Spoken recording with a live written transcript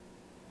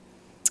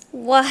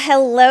Well,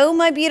 hello,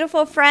 my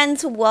beautiful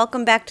friends.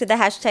 Welcome back to the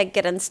hashtag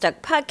Get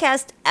Unstuck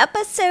podcast,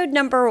 episode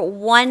number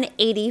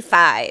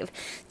 185.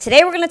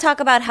 Today, we're going to talk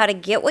about how to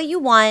get what you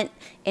want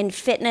in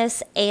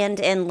fitness and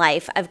in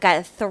life. I've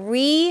got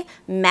 3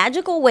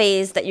 magical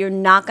ways that you're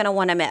not going to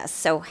want to miss,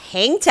 so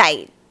hang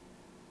tight.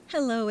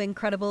 Hello,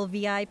 incredible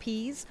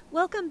VIPs.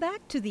 Welcome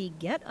back to the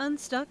Get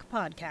Unstuck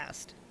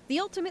podcast,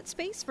 the ultimate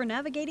space for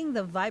navigating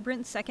the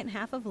vibrant second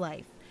half of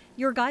life.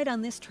 Your guide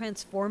on this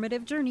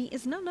transformative journey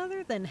is none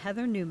other than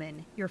Heather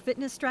Newman, your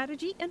fitness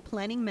strategy and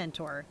planning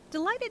mentor.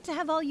 Delighted to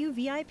have all you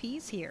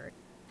VIPs here.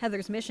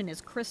 Heather's mission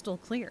is crystal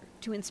clear: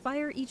 to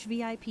inspire each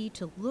VIP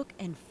to look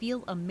and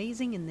feel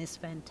amazing in this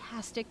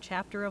fantastic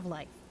chapter of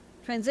life.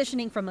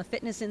 Transitioning from a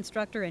fitness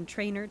instructor and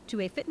trainer to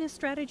a fitness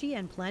strategy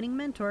and planning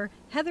mentor,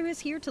 Heather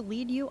is here to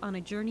lead you on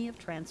a journey of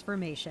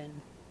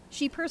transformation.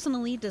 She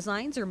personally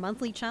designs your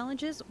monthly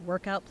challenges,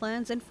 workout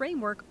plans, and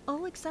framework,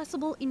 all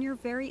accessible in your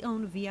very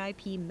own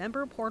VIP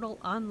member portal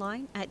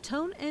online at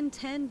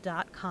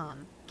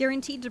toneand10.com.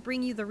 Guaranteed to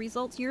bring you the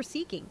results you're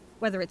seeking,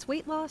 whether it's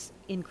weight loss,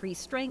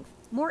 increased strength,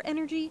 more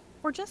energy,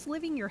 or just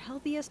living your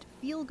healthiest,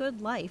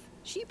 feel-good life.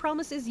 She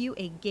promises you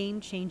a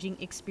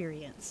game-changing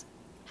experience.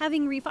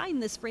 Having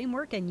refined this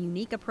framework and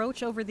unique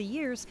approach over the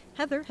years,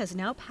 Heather has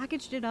now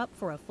packaged it up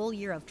for a full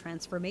year of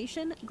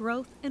transformation,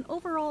 growth, and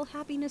overall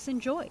happiness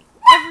and joy.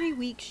 Every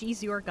week,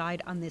 she's your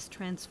guide on this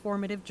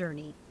transformative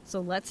journey. So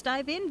let's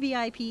dive in,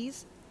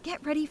 VIPs.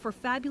 Get ready for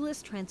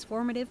fabulous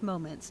transformative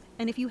moments.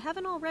 And if you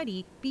haven't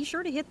already, be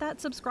sure to hit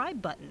that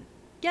subscribe button.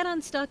 Get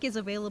Unstuck is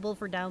available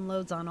for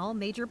downloads on all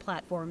major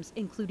platforms,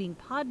 including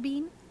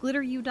Podbean,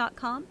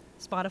 GlitterU.com,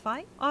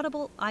 Spotify,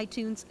 Audible,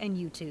 iTunes, and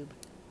YouTube.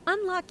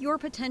 Unlock your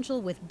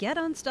potential with Get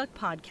Unstuck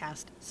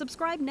podcast.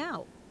 Subscribe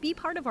now. Be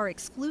part of our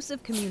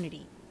exclusive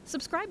community.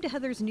 Subscribe to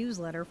Heather's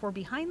newsletter for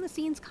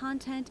behind-the-scenes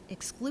content,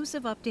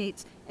 exclusive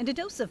updates, and a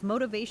dose of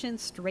motivation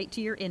straight to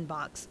your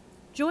inbox.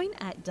 Join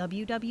at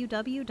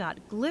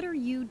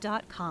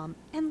www.glitteru.com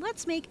and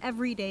let's make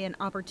every day an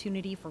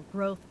opportunity for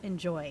growth and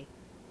joy.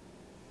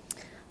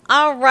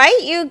 All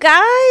right, you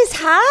guys.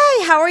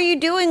 Hi, how are you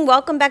doing?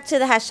 Welcome back to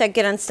the hashtag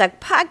Get Unstuck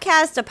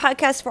podcast, a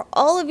podcast for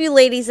all of you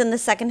ladies in the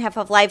second half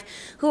of life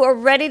who are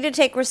ready to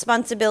take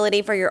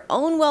responsibility for your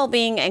own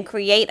well-being and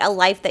create a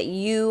life that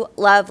you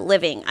love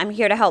living. I'm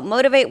here to help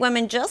motivate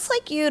women just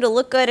like you to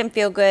look good and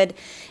feel good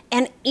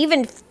and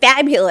even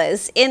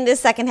fabulous in the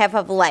second half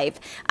of life.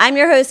 I'm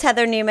your host,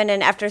 Heather Newman,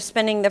 and after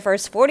spending the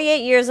first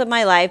 48 years of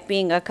my life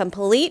being a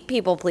complete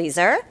people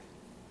pleaser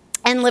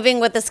and living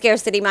with a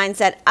scarcity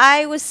mindset,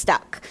 I was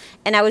stuck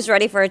and I was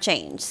ready for a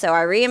change. So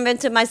I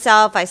reinvented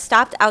myself, I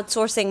stopped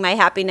outsourcing my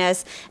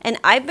happiness, and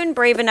I've been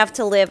brave enough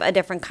to live a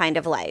different kind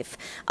of life.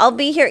 I'll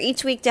be here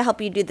each week to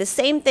help you do the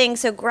same thing,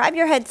 so grab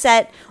your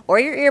headset or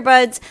your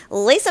earbuds,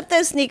 lace up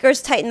those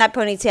sneakers, tighten that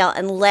ponytail,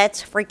 and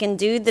let's freaking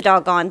do the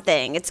doggone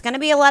thing. It's going to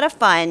be a lot of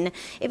fun.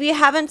 If you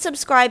haven't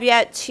subscribed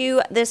yet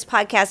to this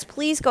podcast,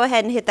 please go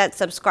ahead and hit that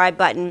subscribe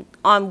button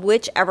on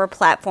whichever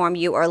platform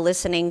you are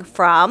listening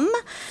from.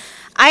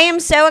 I am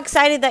so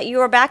excited that you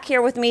are back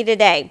here with me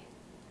today.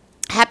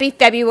 Happy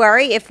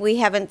February if we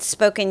haven't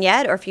spoken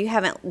yet, or if you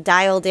haven't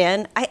dialed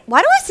in.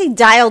 Why do I say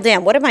dialed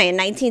in? What am I, in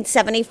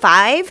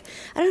 1975?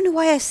 I don't know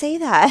why I say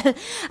that.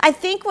 I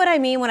think what I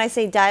mean when I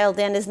say dialed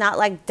in is not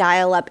like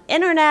dial-up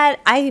internet.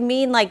 I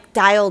mean like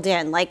dialed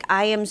in. Like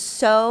I am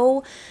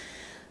so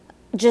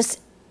just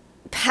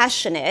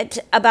passionate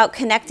about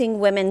connecting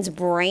women's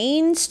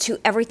brains to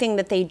everything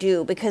that they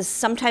do, because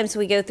sometimes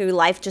we go through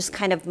life just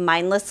kind of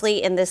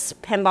mindlessly in this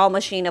pinball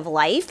machine of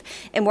life,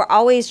 and we're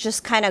always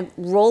just kind of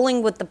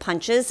rolling with the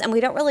punches, and we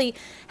don't really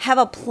have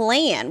a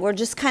plan. We're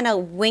just kind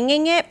of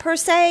winging it, per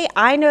se.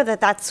 I know that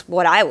that's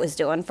what I was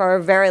doing for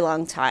a very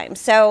long time.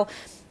 So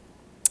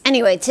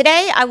anyway,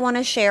 today I want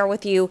to share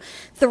with you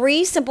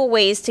 3 simple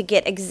ways to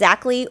get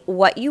exactly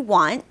what you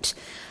want.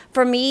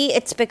 For me,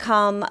 it's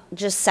become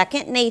just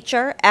second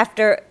nature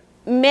after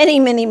many,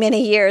 many,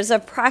 many years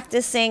of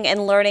practicing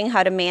and learning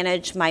how to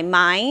manage my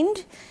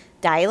mind,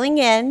 dialing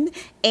in,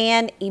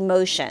 and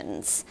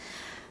emotions.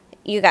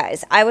 You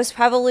guys, I was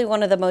probably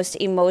one of the most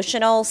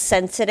emotional,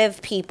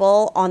 sensitive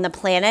people on the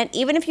planet.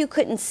 Even if you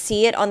couldn't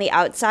see it on the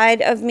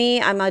outside of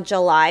me, I'm a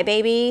July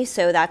baby,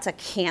 so that's a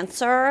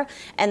Cancer,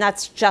 and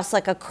that's just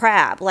like a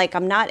crab. Like,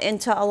 I'm not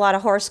into a lot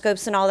of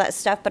horoscopes and all that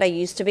stuff, but I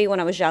used to be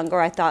when I was younger.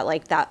 I thought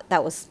like that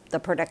was the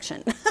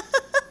prediction.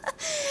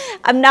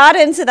 I'm not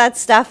into that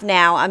stuff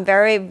now. I'm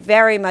very,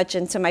 very much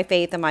into my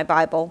faith and my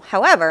Bible.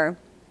 However,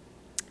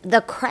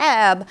 the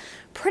crab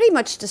pretty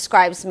much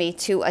describes me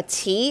to a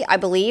T, I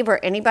believe, or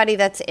anybody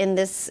that's in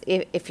this,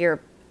 if you're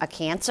a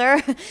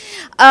Cancer.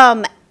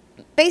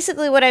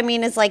 Basically what I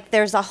mean is like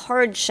there's a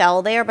hard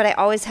shell there, but I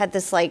always had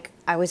this I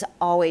was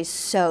always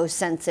so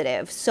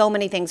sensitive. So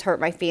many things hurt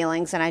my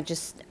feelings, and I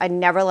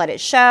never let it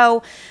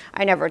show.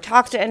 I never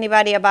talked to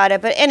anybody about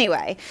it. But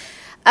anyway,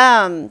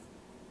 over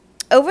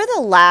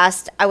the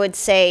last, I would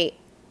say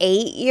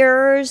 8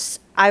 years,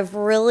 I've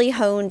really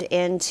honed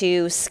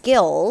into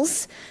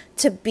skills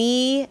to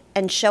be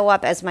and show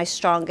up as my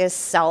strongest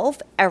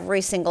self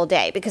every single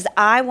day because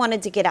I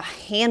wanted to get a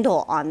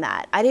handle on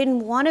that. I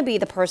didn't want to be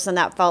the person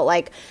that felt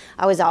like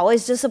I was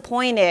always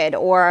disappointed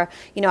or,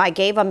 I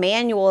gave a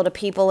manual to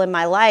people in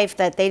my life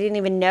that they didn't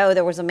even know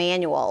there was a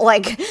manual.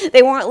 Like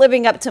they weren't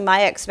living up to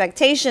my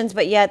expectations,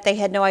 but yet they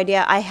had no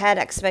idea I had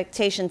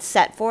expectations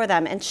set for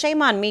them. And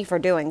shame on me for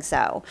doing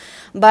so.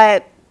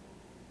 But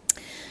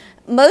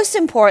most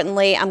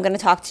importantly, I'm going to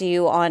talk to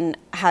you on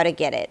how to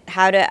get it,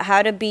 how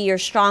to be your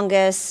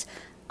strongest,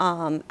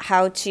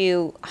 how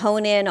to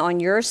hone in on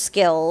your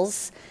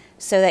skills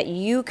so that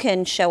you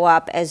can show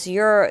up as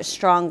your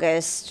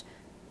strongest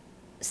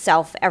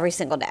self every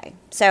single day.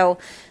 So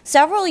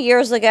several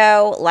years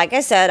ago, like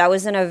I said, I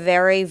was in a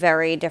very,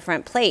 very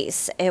different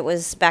place. It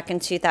was back in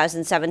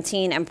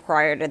 2017. And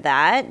prior to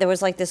that, there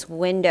was like this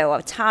window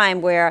of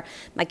time where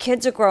my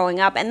kids are growing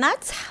up. And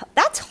that's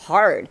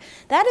hard.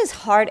 That is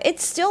hard.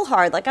 It's still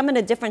hard. Like I'm in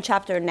a different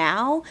chapter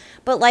now,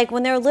 but like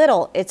when they're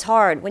little, it's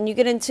hard. When you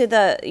get into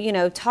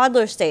the,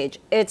 toddler stage,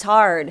 it's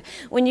hard.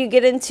 When you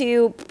get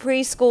into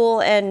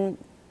preschool and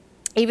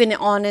even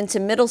on into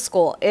middle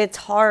school, it's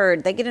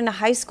hard. They get into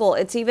high school,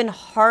 it's even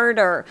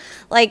harder.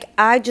 Like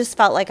I just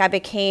felt like I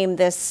became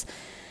this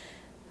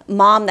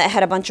mom that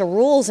had a bunch of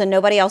rules and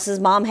nobody else's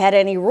mom had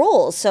any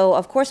rules. So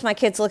of course my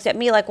kids looked at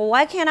me like, well,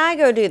 why can't I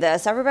go do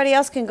this? Everybody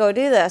else can go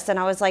do this. And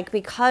I was like,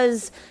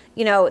 because,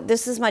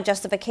 this is my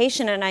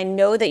justification. And I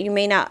know that you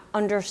may not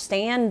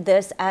understand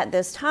this at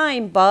this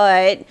time,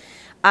 but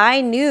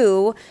I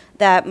knew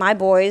that my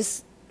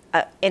boys,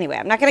 anyway,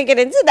 I'm not going to get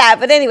into that.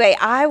 But anyway,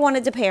 I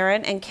wanted to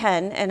parent, and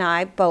Ken and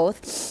I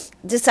both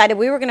decided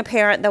we were going to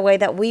parent the way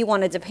that we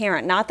wanted to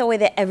parent, not the way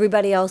that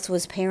everybody else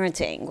was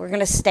parenting. We're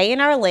going to stay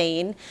in our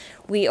lane.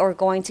 We are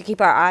going to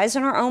keep our eyes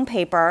on our own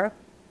paper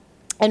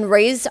and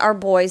raise our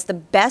boys the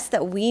best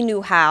that we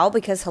knew how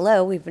because,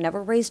 hello, we've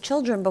never raised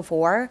children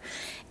before.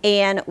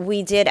 And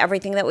we did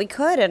everything that we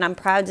could. And I'm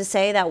proud to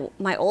say that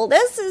my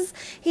oldest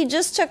he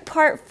just took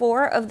part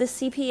 4 of the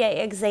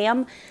CPA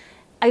exam.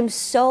 I'm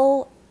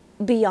so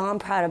beyond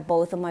proud of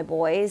both of my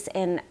boys,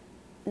 and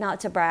not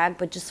to brag,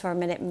 but just for a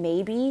minute,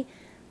 maybe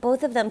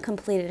both of them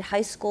completed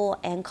high school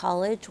and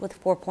college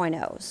with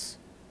 4.0s.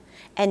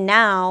 And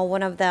now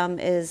one of them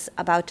is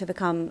about to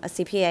become a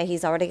CPA.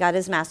 He's already got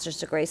his master's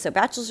degree. So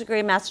bachelor's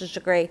degree, master's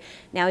degree.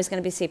 Now he's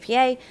going to be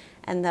CPA.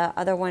 And the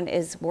other one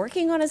is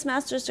working on his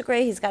master's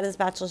degree. He's got his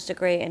bachelor's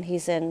degree and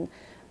he's in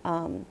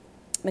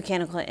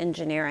mechanical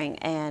engineering.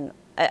 And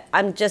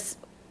I'm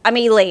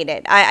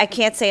elated. I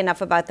can't say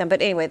enough about them.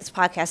 But anyway, this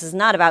podcast is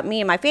not about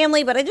me and my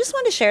family, but I just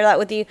want to share that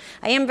with you.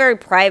 I am very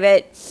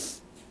private.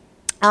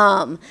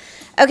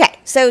 Okay,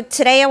 so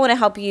today I want to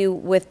help you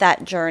with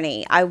that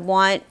journey. I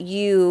want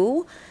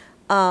you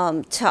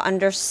to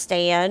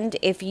understand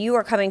if you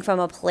are coming from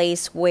a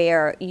place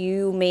where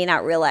you may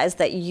not realize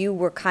that you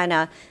were kind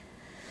of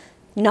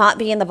not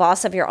being the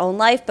boss of your own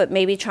life, but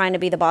maybe trying to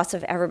be the boss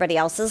of everybody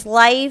else's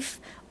life.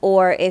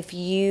 Or if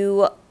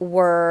you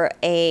were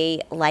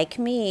like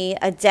me,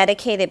 a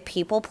dedicated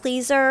people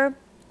pleaser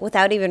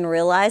without even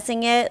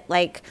realizing it.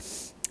 Like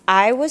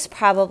I was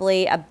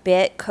probably a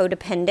bit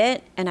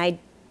codependent and I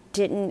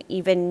didn't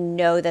even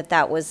know that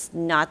that was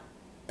not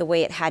the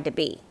way it had to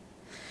be.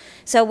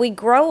 So we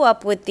grow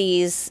up with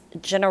these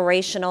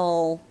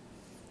generational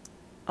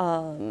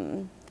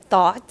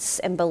thoughts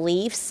and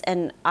beliefs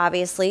and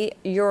obviously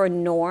your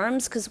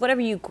norms, because whatever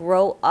you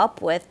grow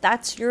up with,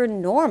 that's your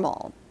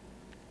normal.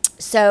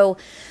 So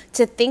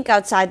to think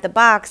outside the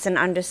box and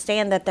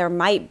understand that there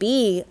might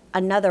be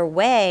another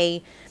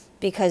way,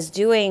 because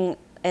doing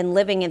and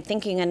living and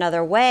thinking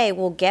another way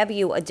will give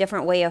you a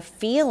different way of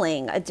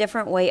feeling, a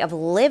different way of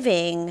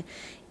living.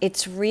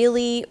 It's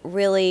really,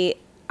 really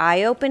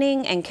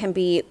eye-opening and can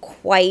be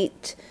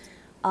quite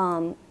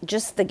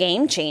just the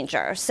game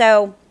changer.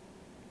 So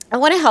I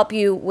want to help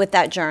you with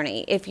that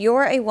journey. If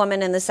you're a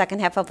woman in the second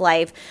half of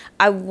life,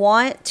 I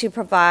want to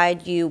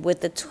provide you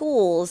with the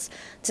tools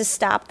to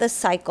stop the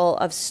cycle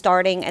of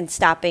starting and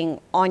stopping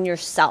on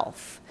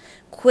yourself,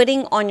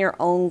 quitting on your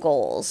own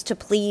goals to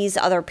please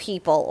other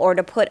people or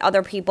to put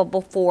other people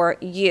before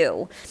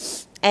you,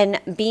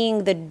 and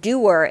being the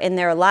doer in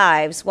their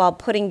lives while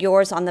putting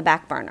yours on the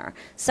back burner.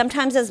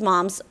 Sometimes as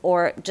moms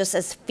or just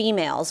as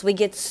females, we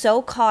get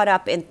so caught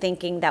up in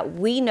thinking that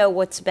we know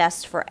what's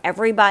best for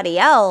everybody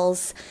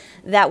else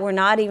that we're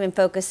not even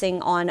focusing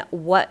on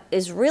what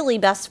is really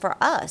best for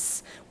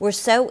us. We're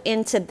so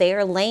into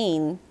their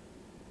lane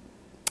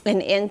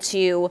and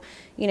into,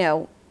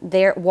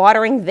 they're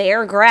watering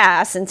their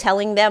grass and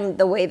telling them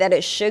the way that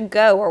it should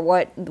go or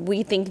what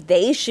we think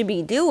they should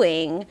be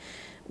doing,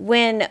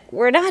 when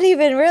we're not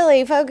even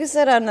really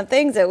focusing on the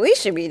things that we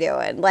should be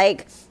doing.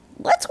 Like,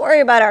 let's worry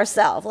about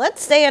ourselves.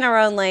 Let's stay in our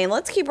own lane.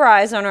 Let's keep our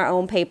eyes on our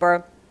own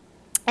paper.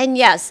 And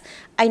yes,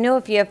 I know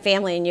if you have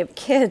family and you have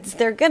kids,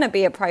 they're going to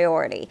be a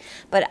priority.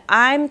 But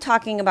I'm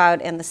talking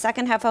about in the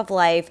second half of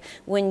life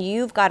when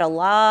you've got a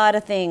lot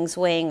of things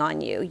weighing on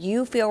you.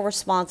 You feel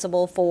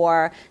responsible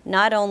for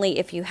not only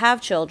if you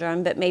have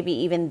children, but maybe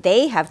even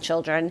they have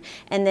children,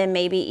 and then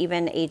maybe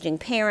even aging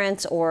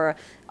parents or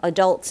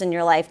adults in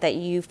your life that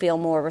you feel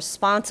more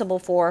responsible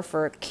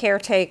for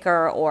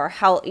caretaker or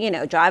how,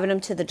 driving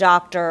them to the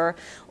doctor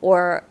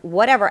or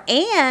whatever.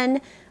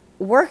 And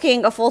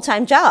working a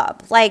full-time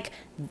job. Like,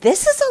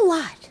 this is a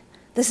lot.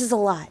 This is a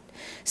lot.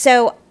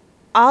 So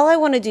all I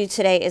want to do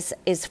today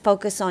is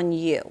focus on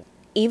you.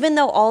 Even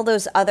though all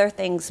those other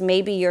things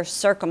may be your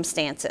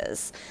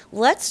circumstances,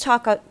 let's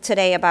talk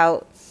today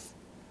about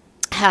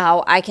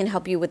how I can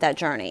help you with that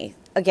journey.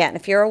 Again,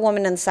 if you're a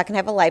woman in the second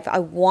half of life, I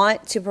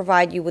want to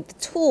provide you with the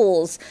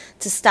tools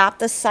to stop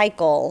the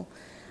cycle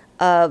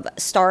of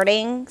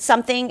starting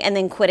something and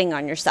then quitting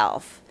on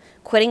yourself.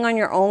 Quitting on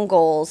your own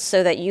goals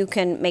so that you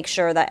can make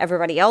sure that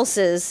everybody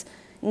else's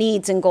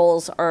needs and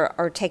goals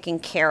are taken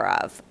care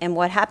of. And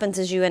what happens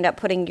is you end up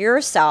putting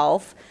yours, all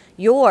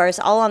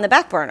on the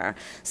back burner.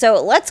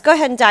 So let's go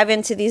ahead and dive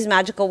into these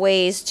magical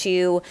ways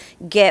to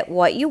get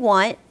what you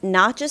want,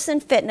 not just in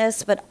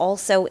fitness, but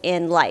also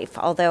in life.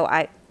 Although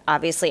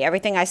obviously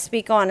everything I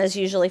speak on is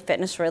usually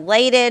fitness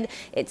related.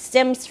 It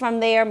stems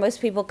from there.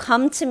 Most people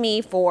come to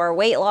me for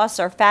weight loss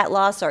or fat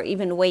loss or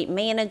even weight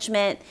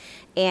management,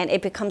 and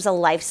it becomes a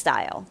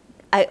lifestyle.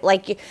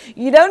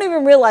 You don't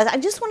even realize, I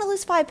just want to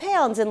lose 5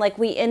 pounds. And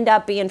we end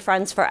up being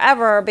friends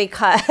forever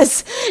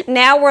because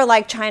now we're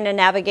trying to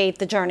navigate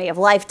the journey of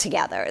life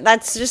together.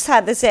 That's just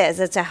how this is.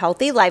 It's a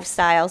healthy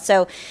lifestyle.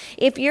 So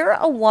if you're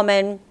a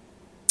woman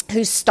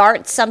who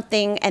starts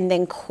something and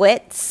then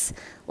quits,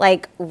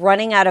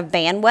 running out of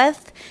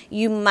bandwidth,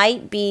 you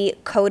might be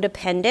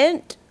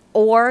codependent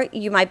or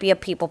you might be a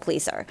people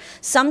pleaser.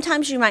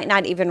 Sometimes you might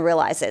not even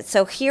realize it.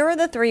 So here are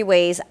the 3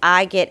 ways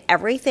I get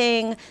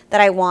everything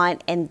that I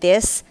want in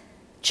this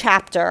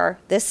chapter,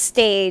 this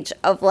stage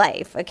of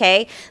life,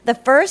 okay? The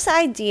first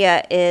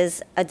idea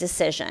is a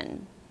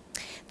decision.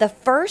 The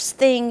first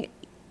thing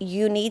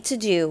you need to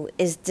do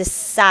is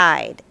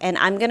decide, and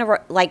I'm going to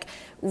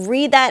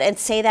read that and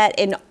say that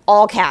in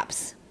all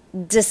caps.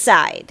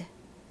 Decide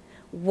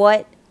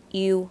what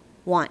you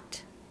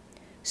want.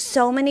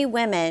 So many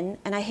women,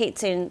 and I hate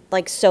saying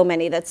so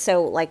many, that's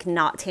so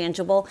not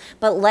tangible,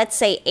 but let's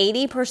say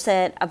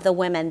 80% of the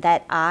women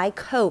that I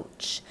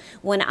coach,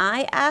 when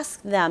I ask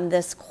them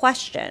this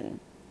question,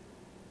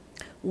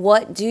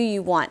 what do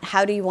you want?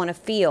 How do you want to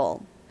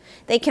feel?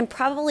 They can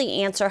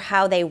probably answer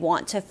how they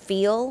want to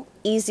feel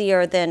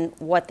easier than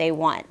what they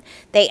want.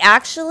 They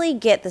actually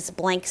get this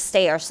blank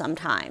stare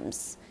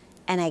sometimes,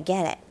 and I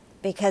get it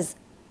because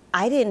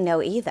I didn't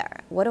know either.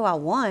 What do I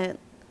want?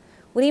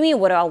 What do you mean,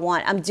 what do I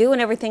want? I'm doing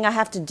everything I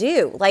have to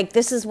do.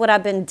 This is what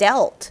I've been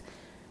dealt.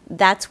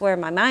 That's where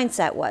my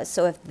mindset was.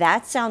 So if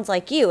that sounds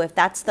like you, if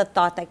that's the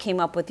thought that came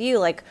up with you,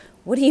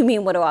 what do you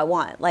mean, what do I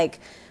want?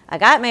 I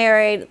got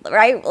married,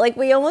 right?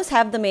 We almost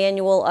have the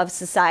manual of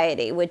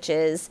society, which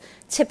is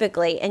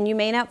typically, and you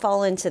may not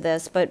fall into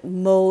this, but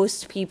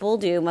most people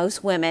do,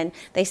 most women,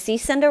 they see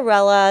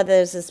Cinderella.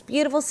 There's this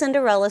beautiful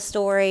Cinderella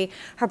story.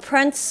 Her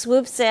prince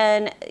swoops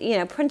in,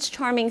 Prince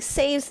Charming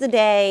saves the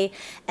day,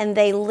 and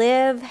they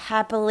live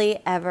happily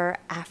ever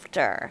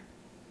after.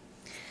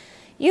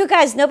 You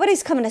guys,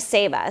 nobody's coming to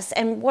save us.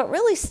 And what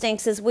really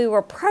stinks is we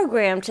were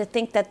programmed to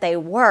think that they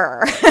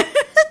were.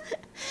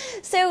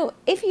 So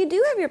if you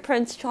do have your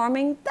Prince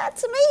Charming,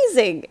 that's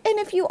amazing. And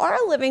if you are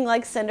living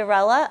like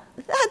Cinderella,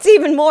 that's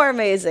even more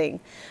amazing.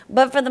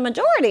 But for the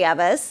majority of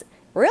us,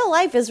 real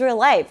life is real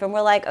life. And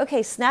we're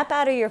okay, snap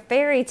out of your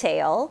fairy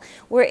tale.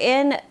 We're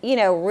in,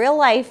 real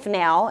life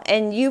now.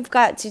 And you've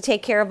got to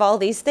take care of all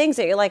these things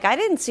that you're I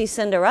didn't see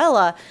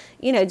Cinderella,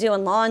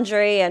 doing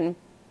laundry and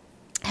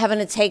having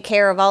to take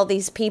care of all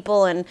these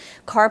people and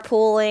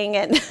carpooling.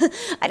 And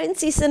I didn't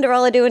see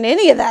Cinderella doing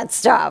any of that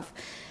stuff.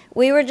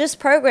 We were just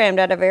programmed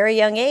at a very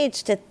young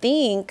age to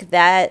think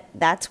that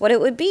that's what it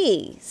would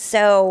be.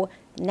 So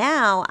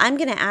now I'm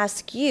going to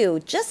ask you,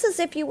 just as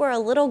if you were a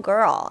little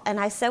girl, and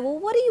I said, well,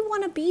 what do you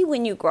want to be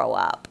when you grow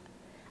up?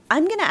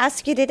 I'm going to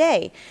ask you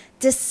today,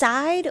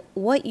 decide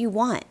what you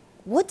want.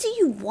 What do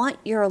you want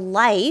your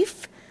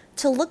life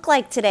to look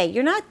like today?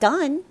 You're not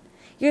done.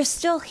 You're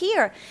still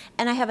here.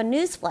 And I have a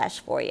news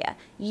flash for you.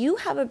 You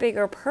have a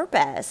bigger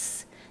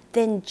purpose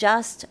than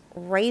just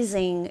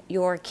raising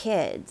your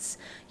kids.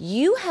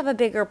 You have a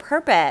bigger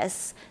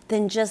purpose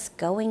than just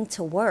going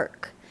to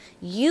work.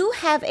 You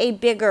have a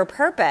bigger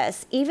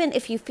purpose, even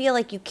if you feel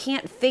like you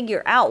can't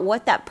figure out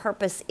what that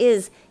purpose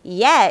is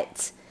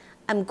yet.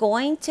 I'm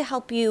going to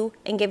help you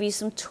and give you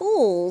some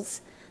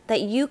tools that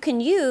you can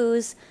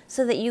use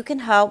so that you can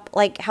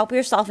help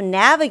yourself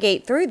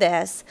navigate through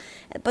this.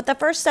 But the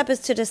first step is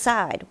to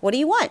decide, what do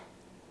you want?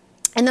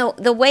 And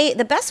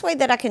the best way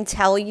that I can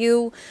tell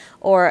you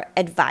or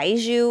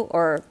advise you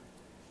or,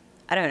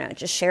 I don't know,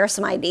 just share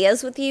some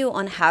ideas with you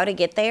on how to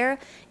get there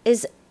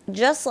is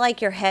just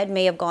like your head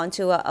may have gone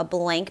to a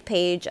blank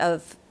page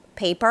of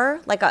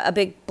paper, a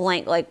big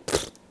blank,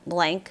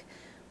 blank,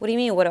 What do you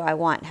mean, what do I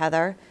want,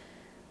 Heather?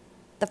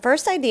 The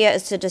first idea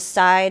is to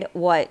decide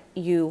what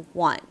you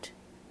want.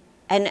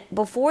 And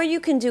before you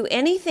can do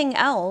anything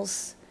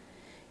else,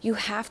 you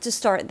have to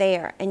start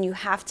there and you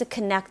have to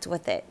connect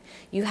with it.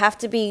 You have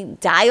to be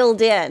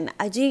dialed in.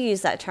 I do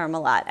use that term a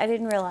lot. I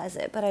didn't realize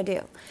it, but I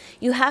do.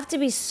 You have to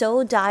be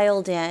so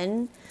dialed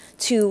in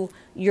to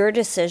your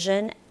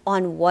decision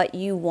on what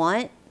you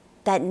want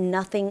that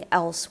nothing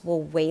else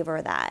will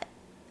waver that.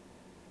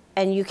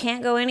 And you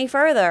can't go any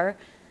further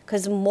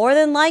because more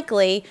than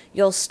likely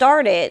you'll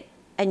start it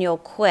and you'll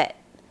quit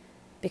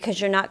because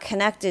you're not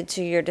connected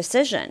to your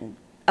decision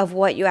of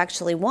what you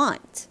actually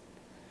want.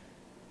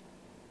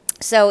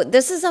 So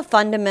this is a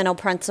fundamental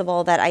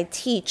principle that I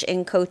teach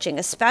in coaching,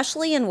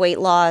 especially in weight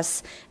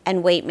loss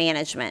and weight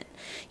management.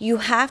 You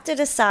have to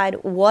decide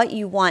what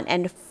you want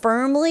and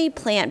firmly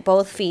plant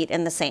both feet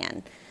in the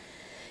sand.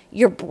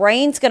 Your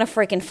brain's going to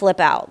freaking flip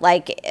out.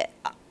 Like,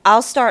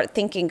 I'll start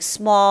thinking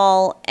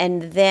small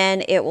and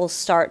then it will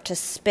start to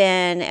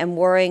spin and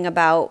worrying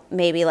about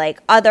maybe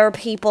like other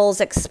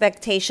people's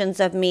expectations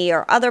of me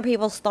or other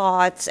people's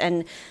thoughts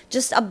and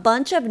just a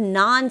bunch of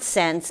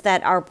nonsense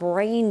that our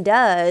brain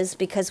does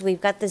because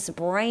we've got this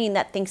brain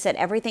that thinks that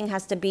everything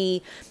has to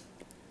be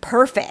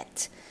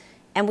perfect.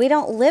 And we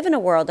don't live in a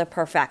world of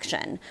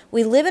perfection.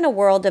 We live in a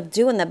world of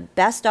doing the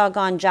best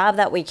doggone job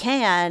that we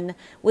can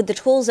with the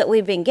tools that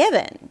we've been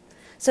given.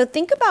 So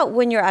think about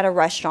when you're at a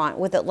restaurant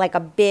with like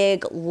a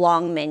big,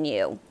 long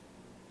menu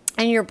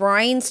and your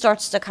brain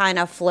starts to kind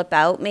of flip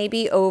out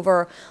maybe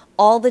over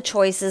all the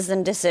choices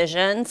and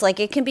decisions.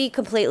 Like it can be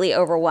completely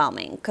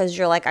overwhelming because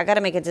you're like, I got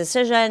to make a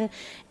decision.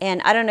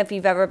 And I don't know if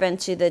you've ever been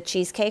to the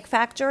Cheesecake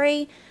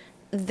Factory.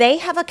 They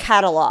have a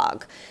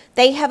catalog.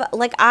 They have,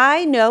 like,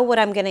 I know what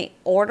I'm going to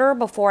order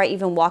before I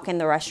even walk in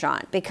the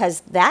restaurant because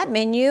that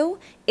menu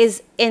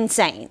is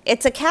insane.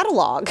 It's a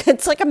catalog.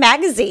 It's like a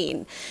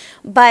magazine.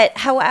 But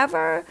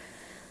however,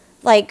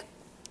 like,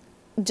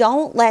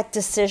 don't let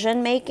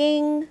decision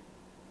making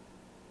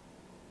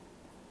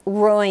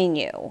ruin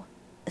you.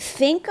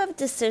 Think of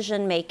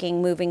decision making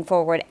moving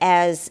forward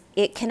as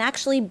it can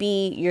actually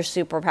be your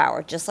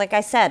superpower. Just like I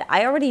said,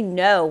 I already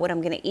know what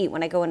I'm going to eat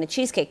when I go into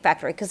Cheesecake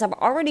Factory because I've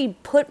already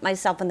put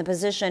myself in the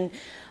position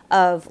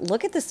of,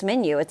 look at this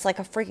menu. It's like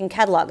a freaking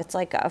catalog. It's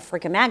like a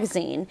freaking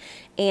magazine.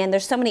 And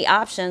there's so many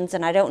options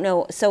and I don't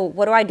know. So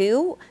what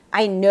do?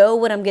 I know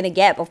what I'm going to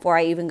get before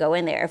I even go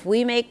in there. If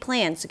we make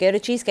plans to go to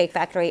Cheesecake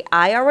Factory,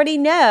 I already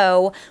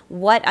know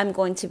what I'm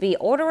going to be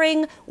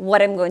ordering,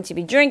 what I'm going to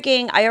be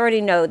drinking. I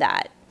already know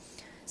that.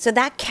 So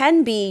that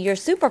can be your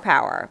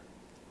superpower.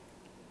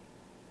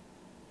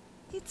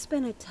 It's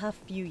been a tough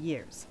few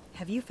years.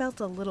 Have you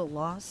felt a little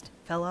lost,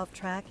 fell off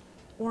track,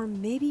 or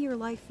maybe your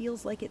life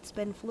feels like it's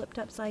been flipped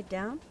upside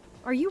down?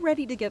 Are you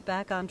ready to get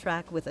back on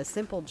track with a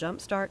simple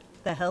jumpstart,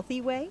 the healthy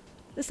way?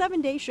 The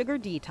 7-Day Sugar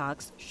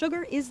Detox,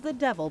 Sugar is the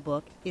Devil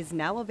book is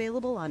now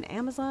available on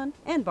Amazon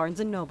and Barnes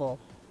 & Noble.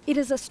 It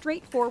is a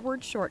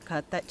straightforward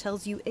shortcut that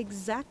tells you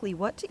exactly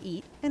what to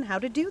eat and how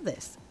to do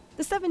this.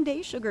 The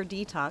 7-Day Sugar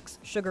Detox,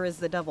 Sugar is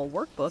the Devil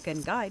workbook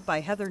and guide by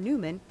Heather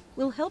Newman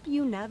will help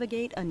you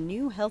navigate a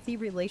new healthy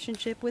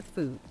relationship with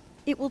food.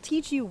 It will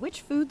teach you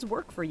which foods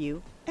work for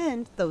you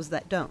and those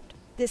that don't.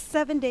 This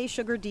 7-Day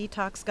Sugar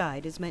Detox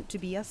guide is meant to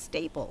be a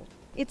staple.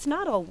 It's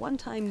not a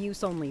one-time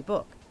use only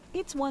book.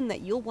 It's one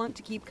that you'll want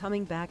to keep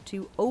coming back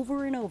to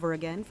over and over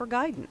again for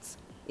guidance.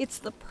 It's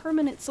the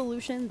permanent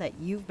solution that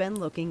you've been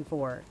looking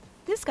for.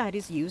 This guide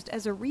is used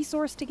as a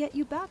resource to get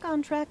you back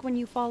on track when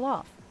you fall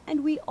off.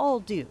 And we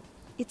all do.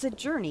 It's a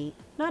journey,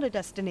 not a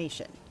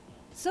destination.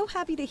 So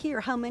happy to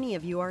hear how many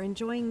of you are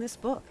enjoying this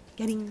book,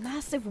 getting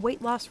massive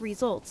weight loss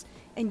results,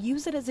 and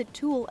use it as a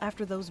tool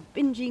after those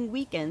binging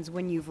weekends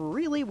when you've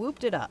really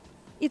whooped it up.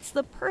 It's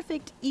the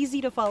perfect,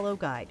 easy-to-follow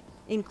guide,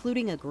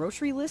 including a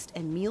grocery list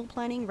and meal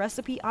planning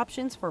recipe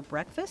options for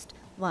breakfast,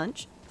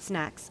 lunch,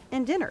 snacks,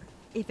 and dinner.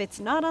 If it's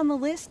not on the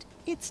list,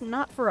 it's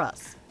not for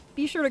us.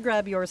 Be sure to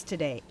grab yours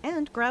today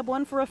and grab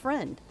one for a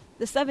friend.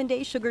 The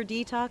 7-Day Sugar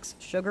Detox,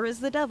 Sugar is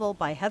the Devil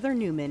by Heather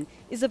Newman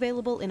is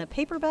available in a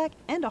paperback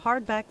and a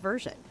hardback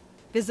version.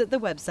 Visit the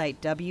website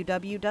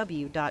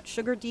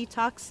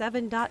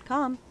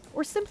www.sugardetox7.com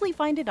or simply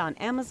find it on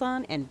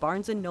Amazon and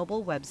Barnes &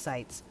 Noble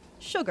websites.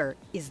 Sugar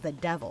is the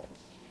Devil.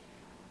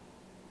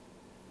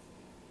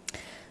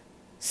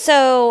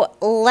 So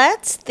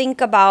let's think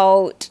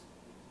about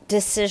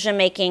decision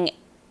making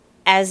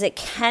as it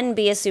can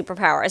be a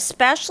superpower,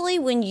 especially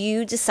when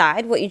you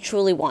decide what you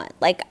truly want.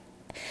 Like,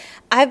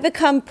 I've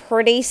become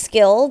pretty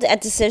skilled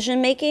at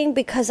decision making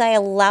because I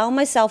allow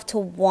myself to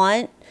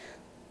want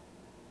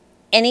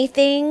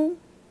anything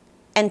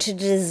and to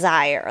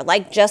desire.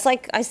 Like, just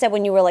like I said,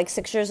 when you were like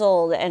 6 years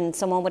old and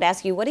someone would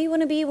ask you, what do you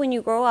want to be when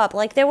you grow up?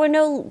 Like, there were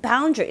no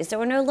boundaries. There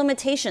were no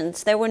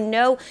limitations.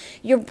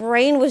 Your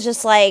brain was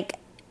just like,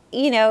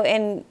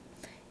 in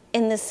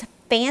this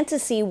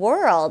fantasy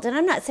world. And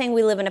I'm not saying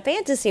we live in a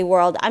fantasy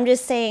world. I'm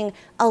just saying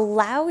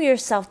allow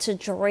yourself to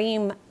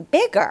dream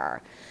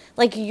bigger.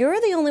 Like, you're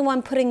the only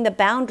one putting the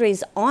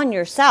boundaries on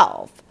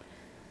yourself.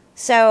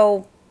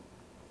 So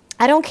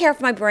I don't care if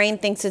my brain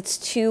thinks it's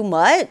too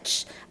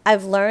much.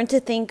 I've learned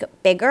to think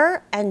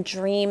bigger and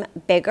dream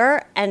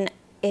bigger, and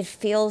it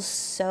feels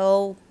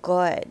so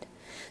good.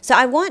 So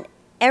I want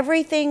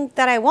everything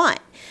that I want,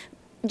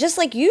 just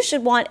like you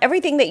should want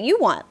everything that you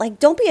want. Like,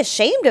 don't be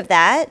ashamed of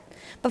that.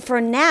 But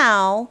for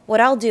now, what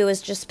I'll do is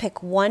just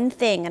pick one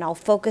thing and I'll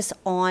focus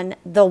on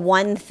the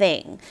one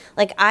thing.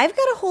 Like, I've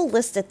got a whole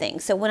list of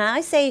things. So when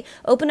I say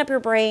open up your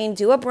brain,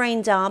 do a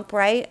brain dump,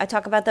 right? I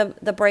talk about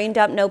the brain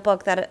dump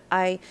notebook that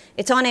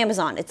it's on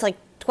Amazon. It's like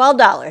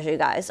 $12, you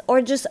guys.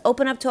 Or just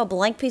open up to a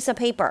blank piece of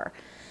paper.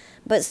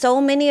 But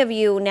so many of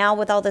you now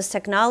with all this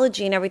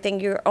technology and everything,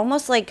 you're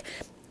almost like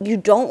you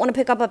don't want to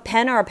pick up a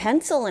pen or a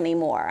pencil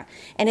anymore.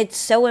 And it's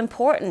so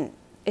important.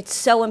 It's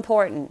so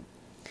important.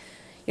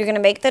 You're going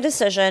to make the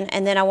decision,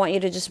 and then I want you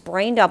to just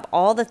brain dump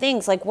all the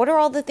things. Like, what are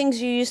all the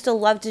things you used to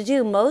love to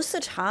do? Most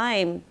of the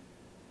time,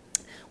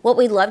 what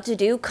we love to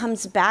do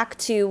comes back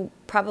to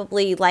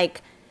probably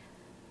like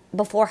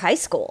before high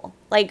school.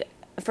 Like,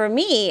 for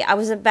me, I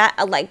was a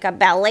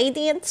ballet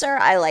dancer.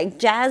 I like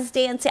jazz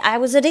dancing. I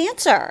was a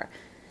dancer.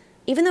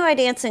 Even though I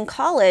danced in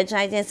college and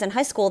I danced in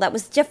high school, that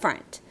was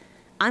different.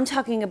 I'm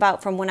talking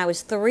about from when I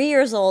was 3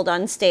 years old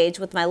on stage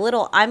with my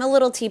I'm a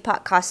little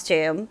teapot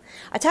costume.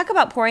 I talk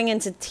about pouring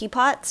into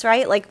teapots,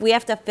 right? Like, we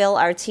have to fill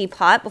our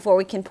teapot before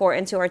we can pour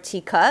into our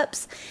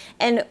teacups.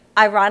 And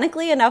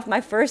ironically enough,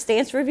 my first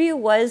dance review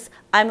was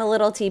I'm a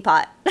little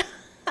teapot.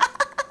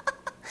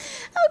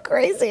 How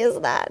crazy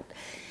is that?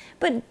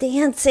 But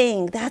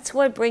dancing, that's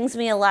what brings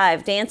me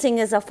alive. Dancing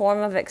is a form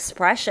of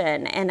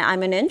expression, and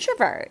I'm an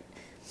introvert.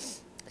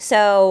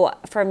 So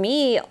for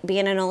me,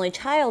 being an only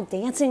child,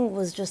 dancing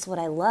was just what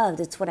I loved.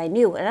 It's what I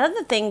knew.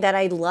 Another thing that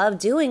I loved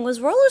doing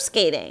was roller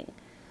skating.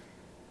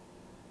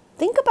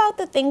 Think about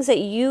the things that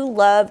you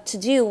loved to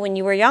do when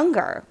you were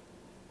younger,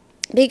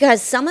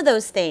 because some of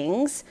those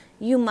things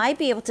you might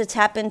be able to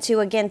tap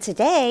into again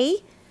today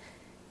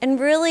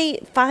and really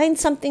find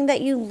something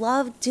that you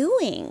love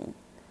doing.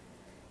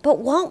 But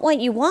want what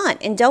you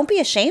want, and don't be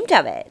ashamed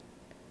of it.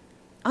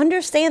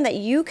 Understand that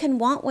you can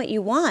want what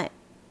you want.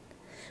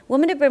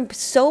 Women have been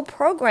so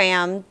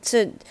programmed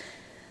to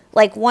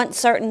want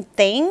certain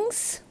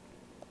things,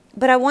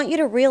 but I want you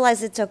to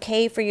realize it's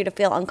okay for you to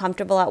feel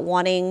uncomfortable at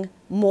wanting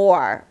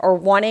more or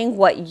wanting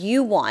what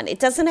you want. It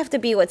doesn't have to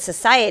be what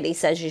society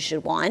says you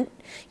should want.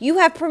 You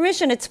have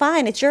permission. It's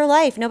fine. It's your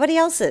life. Nobody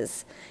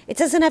else's. It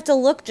doesn't have to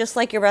look just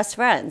like your best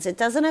friends. It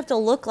doesn't have to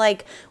look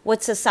like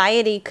what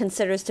society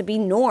considers to be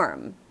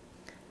norm.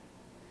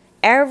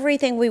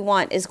 Everything we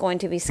want is going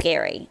to be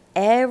scary.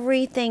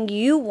 Everything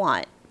you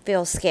want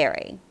feels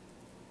scary.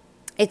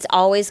 It's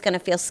always going to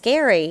feel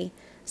scary.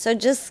 So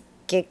just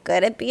get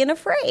good at being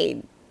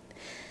afraid.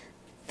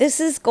 This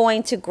is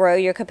going to grow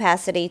your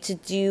capacity to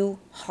do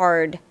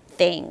hard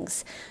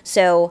things.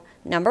 So,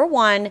 number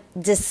one,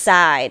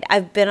 decide.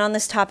 I've been on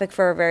this topic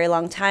for a very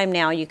long time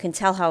now. You can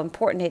tell how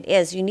important it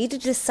is. You need to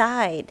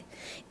decide.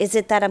 Is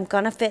it that I'm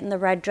going to fit in the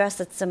red dress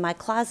that's in my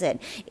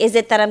closet? Is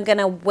it that I'm going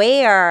to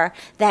wear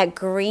that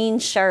green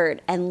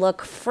shirt and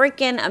look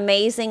freaking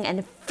amazing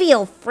and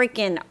feel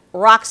freaking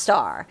rock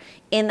star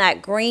in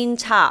that green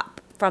top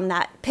from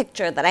that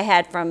picture that I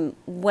had from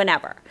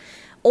whenever?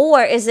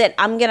 Or is it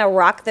I'm going to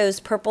rock those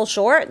purple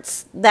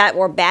shorts that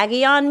were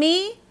baggy on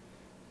me?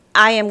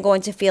 I am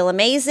going to feel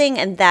amazing,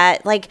 and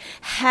that,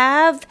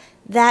 have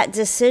that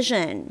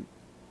decision.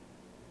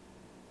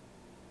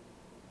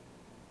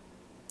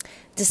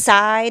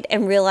 Decide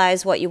and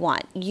realize what you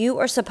want. You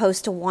are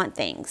supposed to want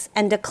things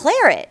and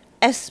declare it,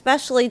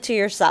 especially to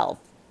yourself.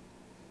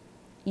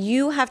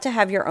 You have to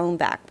have your own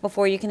back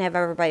before you can have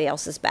everybody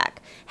else's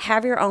back.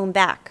 Have your own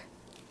back.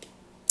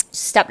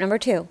 Step number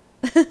 2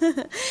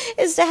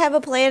 is to have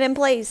a plan in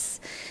place.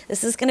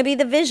 This is going to be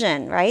the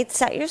vision, right?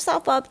 Set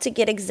yourself up to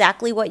get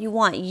exactly what you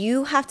want.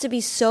 You have to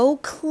be so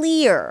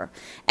clear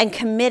and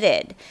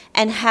committed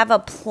and have a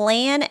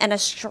plan and a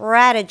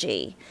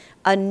strategy.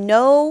 A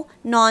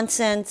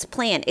no-nonsense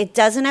plan. It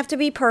doesn't have to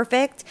be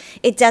perfect.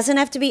 It doesn't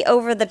have to be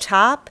over the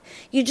top.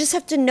 You just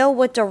have to know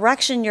what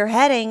direction you're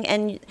heading,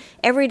 and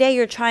every day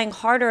you're trying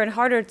harder and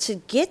harder to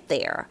get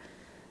there.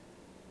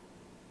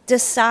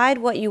 Decide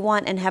what you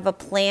want and have a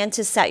plan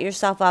to set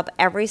yourself up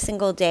every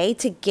single day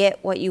to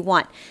get what you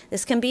want.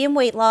 This can be in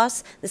weight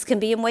loss. This can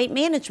be in weight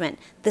management.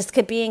 This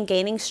could be in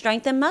gaining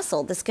strength and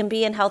muscle. This can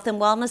be in health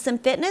and wellness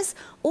and fitness,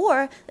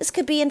 or this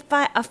could be in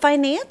a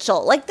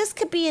financial. This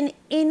could be in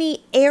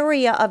any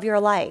area of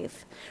your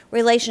life.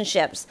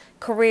 Relationships,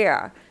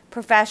 career,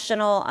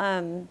 professional,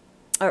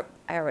 or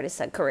I already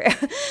said career,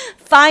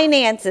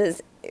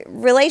 finances,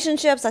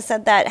 relationships, I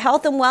said that,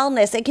 health and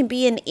wellness. It can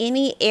be in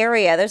any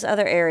area. There's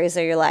other areas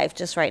of your life.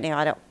 Just right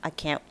now, I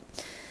can't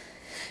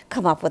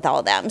come up with all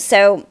of them.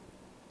 So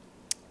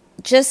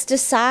just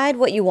decide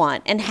what you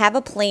want and have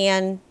a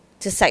plan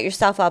to set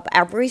yourself up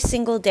every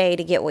single day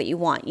to get what you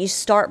want. You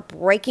start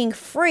breaking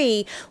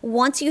free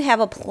once you have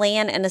a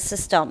plan and a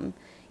system.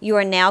 You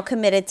are now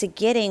committed to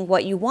getting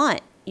what you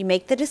want. You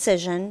make the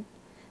decision,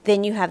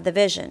 then you have the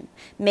vision.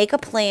 Make a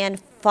plan,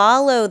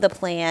 follow the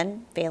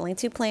plan. Failing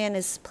to plan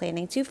is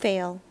planning to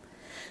fail.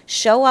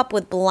 Show up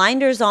with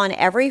blinders on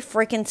every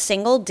freaking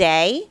single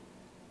day.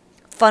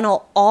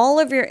 Funnel all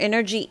of your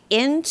energy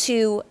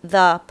into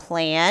the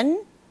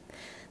plan,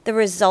 the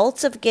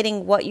results of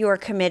getting what you are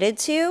committed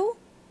to.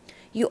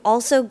 You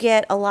also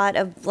get a lot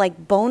of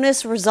like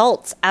bonus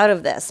results out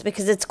of this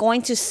because it's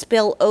going to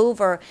spill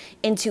over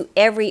into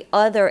every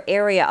other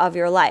area of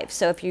your life.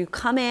 So if you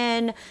come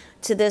in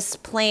to this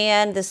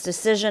plan, this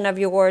decision of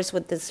yours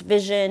with this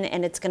vision,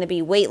 and it's going to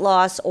be weight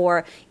loss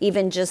or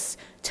even just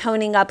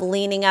toning up,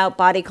 leaning out,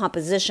 body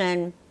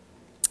composition,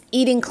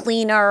 eating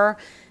cleaner,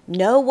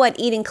 know what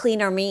eating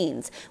cleaner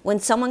means. When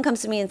someone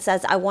comes to me and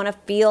says, I want to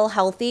feel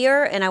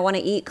healthier and I want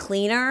to eat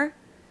cleaner,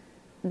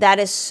 that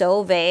is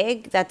so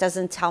vague. That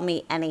doesn't tell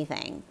me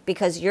anything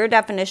because your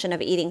definition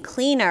of eating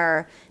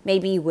cleaner may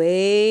be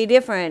way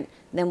different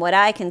than what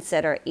I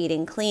consider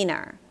eating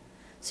cleaner.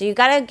 So you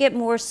got to get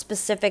more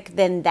specific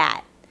than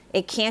that.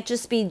 It can't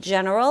just be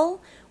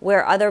general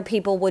where other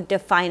people would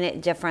define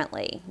it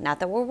differently. Not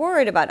that we're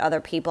worried about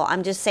other people.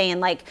 I'm just saying,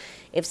 like,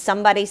 if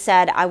somebody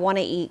said, I want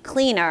to eat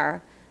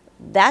cleaner,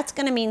 that's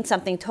going to mean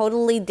something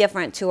totally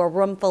different to a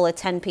room full of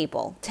 10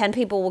 people. 10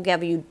 people will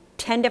give you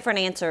 10 different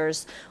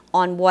answers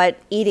on what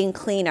eating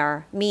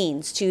cleaner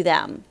means to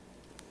them.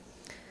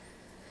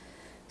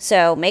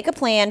 So make a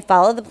plan,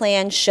 follow the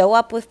plan, show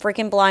up with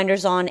freaking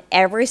blinders on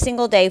every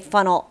single day,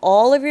 funnel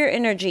all of your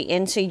energy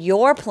into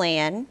your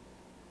plan.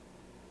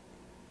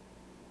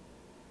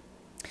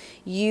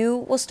 You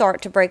will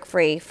start to break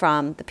free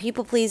from the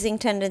people-pleasing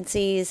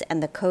tendencies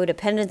and the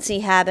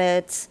codependency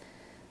habits.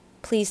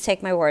 Please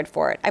take my word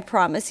for it. I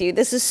promise you,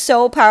 this is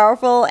so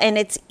powerful and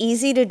it's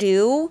easy to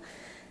do,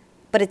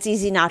 but it's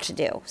easy not to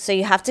do. So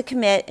you have to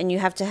commit and you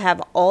have to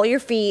have all your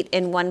feet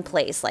in one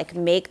place. Like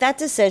make that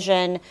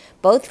decision,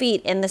 both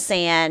feet in the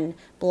sand,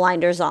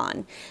 blinders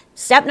on.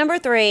 Step number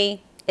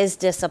 3 is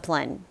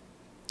discipline.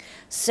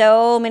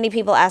 So many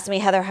people ask me,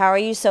 Heather, how are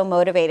you so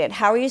motivated?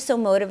 How are you so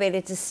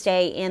motivated to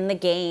stay in the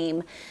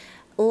game?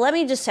 Let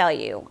me just tell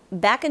you,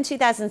 back in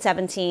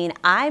 2017,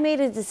 I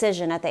made a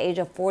decision at the age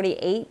of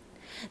 48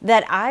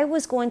 that I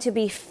was going to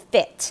be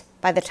fit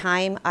by the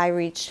time I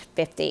reached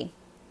 50.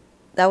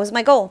 That was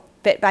my goal.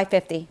 Fit by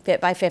 50, fit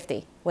by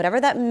 50,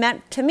 whatever that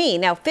meant to me.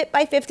 Now, fit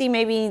by 50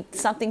 may be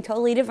something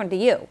totally different to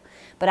you,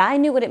 but I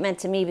knew what it meant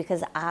to me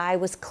because I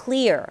was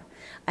clear.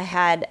 I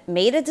had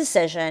made a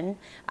decision.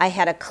 I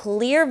had a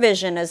clear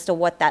vision as to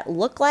what that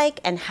looked like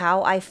and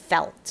how I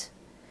felt.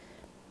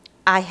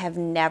 I have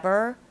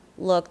never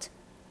looked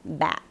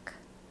back.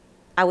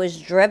 I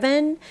was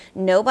driven.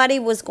 Nobody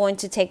was going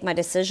to take my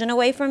decision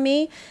away from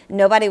me.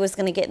 Nobody was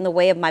going to get in the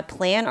way of my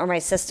plan or my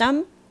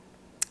system.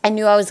 I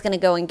knew I was going to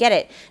go and get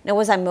it. Now,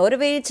 was I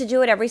motivated to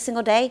do it every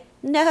single day?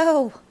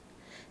 No.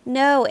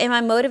 Am I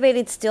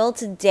motivated still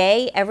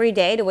today, every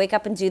day, to wake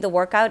up and do the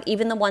workout,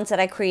 even the ones that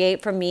I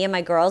create for me and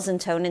my girls in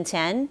Tone and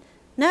 10?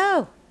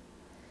 No.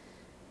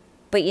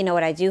 But you know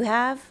what I do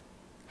have?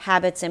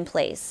 Habits in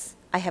place.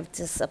 I have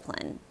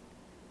discipline.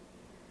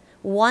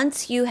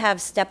 Once you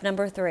have step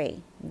number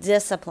 3,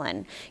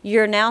 discipline,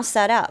 you're now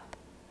set up.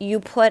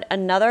 You put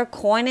another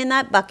coin in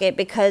that bucket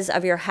because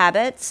of your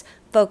habits,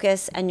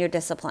 focus, and your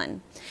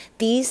discipline.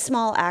 These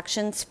small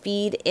actions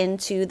feed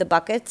into the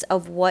buckets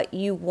of what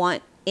you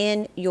want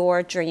in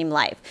your dream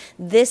life.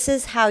 This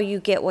is how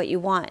you get what you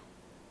want.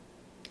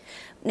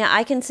 Now,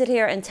 I can sit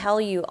here and tell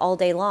you all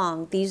day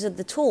long, these are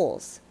the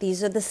tools,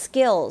 these are the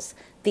skills,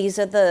 these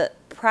are the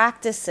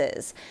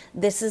practices,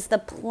 this is the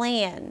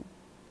plan.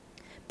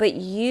 But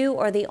you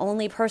are the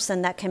only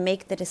person that can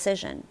make the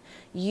decision.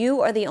 You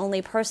are the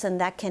only person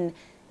that can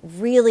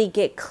really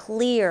get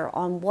clear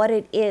on what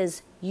it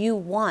is you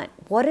want.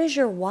 What is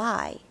your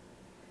why?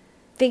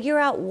 Figure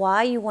out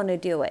why you want to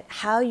do it,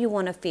 how you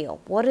want to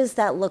feel. What does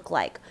that look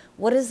like?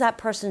 What does that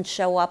person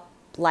show up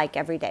like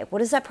every day? What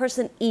does that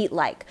person eat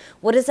like?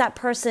 What does that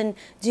person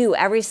do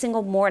every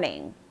single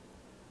morning?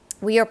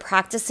 We are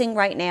practicing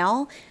right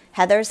now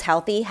Heather's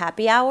Healthy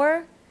Happy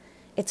Hour.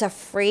 It's a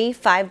free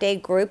 5-day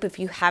group. If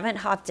you haven't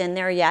hopped in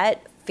there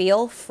yet,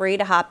 feel free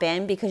to hop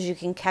in because you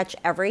can catch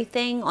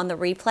everything on the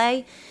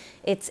replay.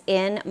 It's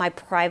in my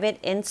private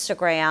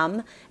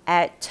Instagram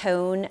at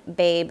Tone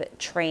Babe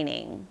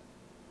Training.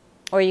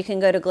 Or you can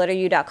go to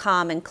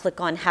glitteru.com and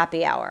click on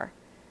Happy Hour.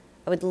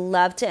 I would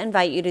love to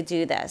invite you to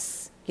do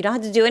this. You don't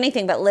have to do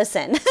anything but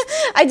listen.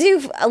 I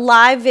do a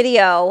live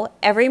video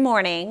every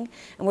morning,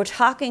 and we're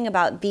talking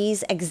about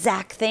these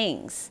exact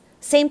things.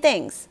 Same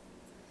things.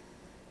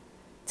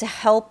 To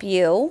help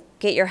you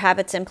get your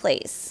habits in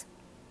place.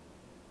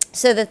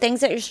 So the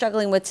things that you're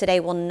struggling with today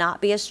will not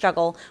be a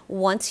struggle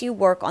once you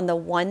work on the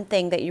one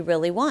thing that you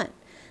really want.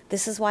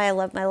 This is why I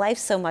love my life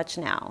so much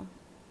now.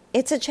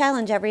 It's a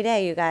challenge every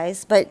day, you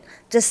guys, but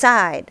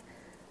decide.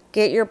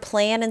 Get your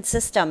plan and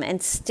system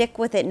and stick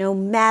with it no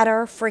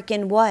matter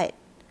freaking what.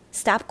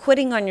 Stop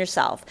quitting on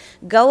yourself.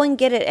 Go and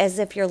get it as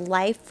if your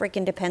life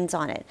freaking depends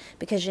on it.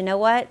 Because you know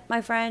what,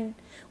 my friend?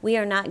 We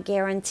are not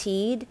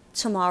guaranteed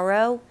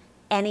tomorrow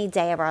any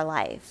day of our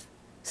life.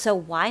 So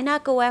why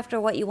not go after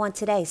what you want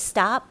today?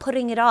 Stop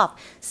putting it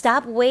off.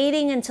 Stop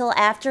waiting until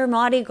after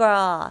Mardi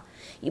Gras.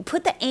 You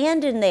put the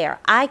and in there.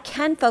 I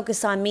can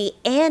focus on me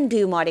and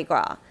do Mardi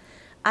Gras.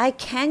 I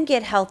can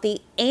get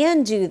healthy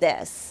and do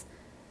this.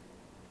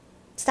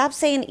 Stop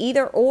saying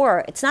either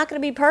or. It's not going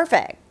to be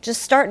perfect.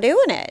 Just start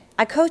doing it.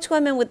 I coach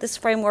women with this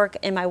framework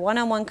in my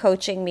one-on-one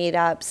coaching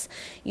meetups.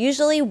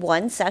 Usually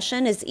one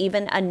session is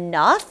even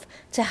enough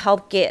to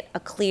help get a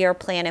clear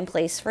plan in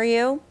place for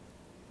you.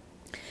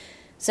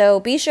 So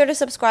be sure to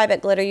subscribe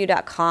at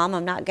glitteru.com.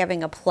 I'm not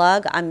giving a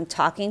plug. I'm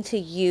talking to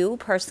you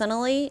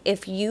personally.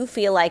 If you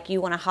feel like you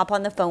want to hop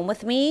on the phone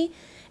with me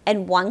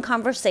and one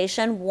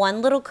conversation,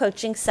 one little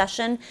coaching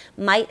session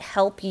might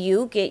help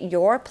you get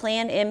your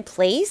plan in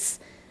place,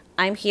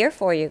 I'm here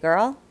for you,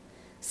 girl.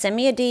 Send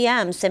me a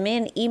DM. Send me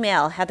an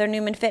email,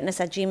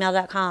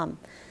 heathernewmanfitness@gmail.com.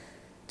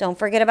 Don't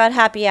forget about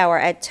happy hour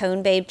at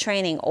Tone Babe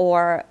Training,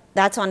 or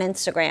that's on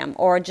Instagram,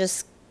 or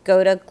just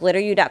go to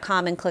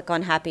glitteru.com and click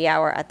on happy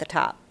hour at the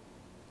top.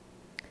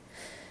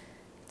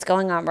 It's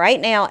going on right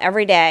now,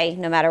 every day.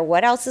 No matter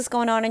what else is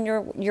going on in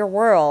your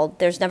world,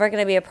 there's never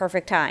going to be a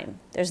perfect time.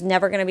 There's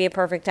never going to be a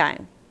perfect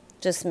time.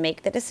 Just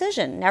make the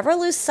decision. Never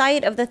lose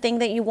sight of the thing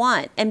that you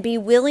want, and be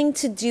willing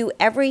to do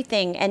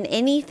everything and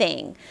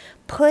anything.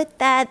 Put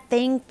that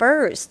thing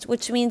first,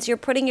 which means you're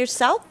putting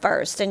yourself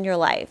first in your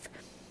life.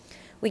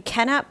 We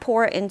cannot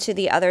pour into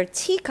the other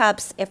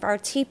teacups if our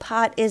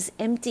teapot is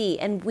empty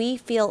and we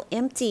feel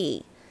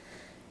empty,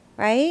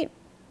 right?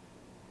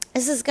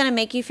 This is going to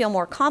make you feel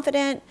more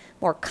confident,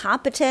 more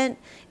competent.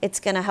 It's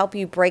going to help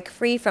you break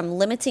free from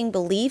limiting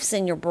beliefs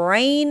in your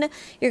brain.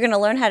 You're going to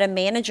learn how to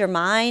manage your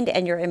mind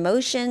and your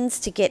emotions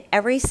to get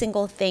every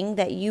single thing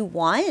that you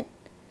want,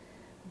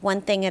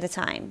 one thing at a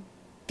time.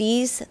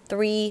 These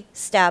 3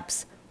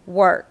 steps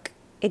work.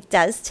 It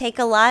does take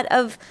a lot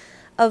of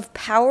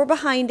power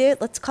behind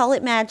it. Let's call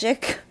it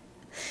magic.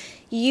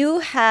 You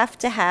have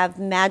to have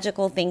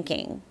magical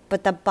thinking.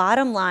 But the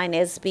bottom line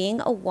is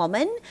being a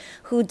woman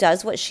who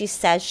does what she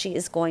says she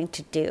is going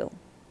to do.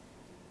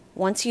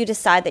 Once you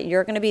decide that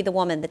you're going to be the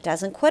woman that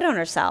doesn't quit on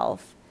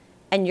herself,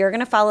 and you're going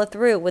to follow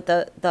through with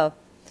the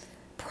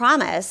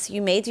promise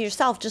you made to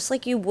yourself, just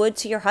like you would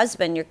to your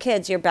husband, your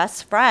kids, your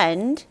best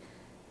friend,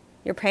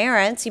 your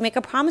parents, you make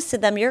a promise to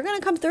them, you're going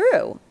to come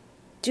through.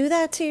 Do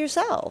that to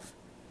yourself.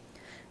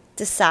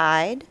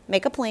 Decide,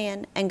 make a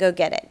plan, and go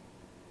get it.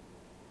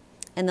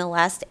 In the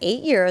last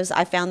 8 years,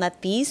 I found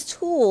that these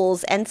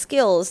tools and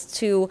skills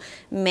to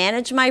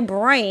manage my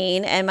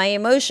brain and my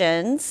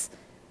emotions,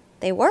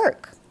 they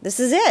work. This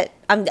is it.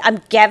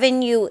 I'm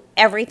giving you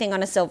everything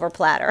on a silver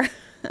platter.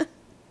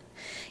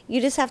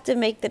 You just have to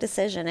make the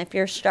decision. If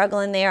you're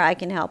struggling there, I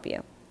can help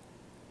you.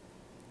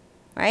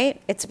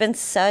 Right? It's been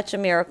such a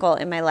miracle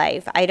in my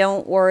life. I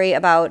don't worry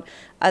about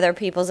other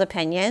people's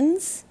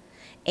opinions.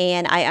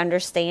 And I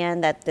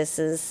understand that this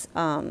is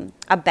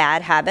a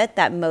bad habit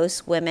that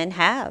most women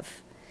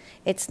have.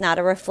 It's not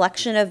a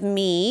reflection of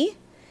me.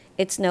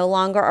 It's no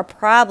longer a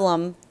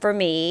problem for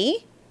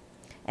me.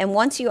 And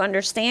once you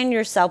understand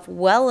yourself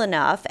well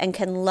enough and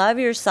can love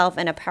yourself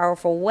in a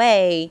powerful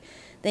way,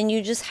 then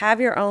you just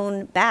have your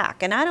own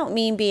back. And I don't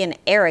mean being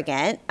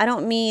arrogant. I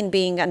don't mean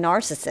being a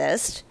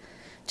narcissist.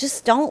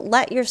 Just don't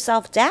let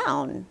yourself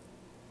down.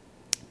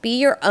 Be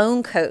your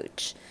own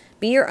coach.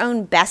 Be your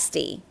own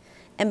bestie.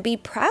 And be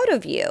proud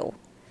of you.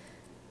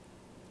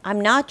 I'm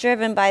not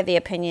driven by the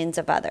opinions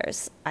of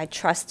others. I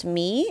trust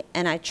me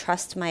and I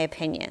trust my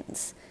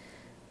opinions.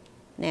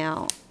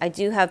 Now, I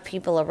do have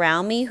people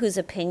around me whose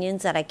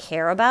opinions that I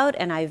care about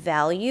and I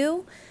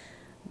value,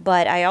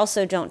 but I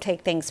also don't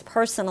take things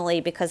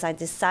personally because I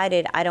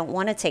decided I don't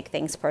want to take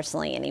things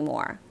personally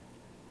anymore.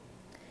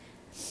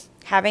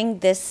 Having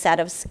this set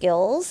of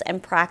skills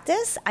and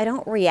practice, I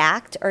don't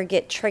react or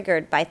get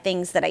triggered by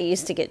things that I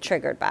used to get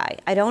triggered by.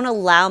 I don't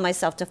allow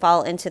myself to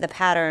fall into the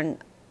pattern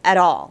at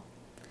all.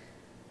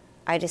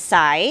 I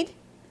decide,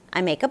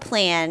 I make a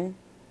plan,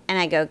 and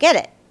I go get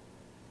it.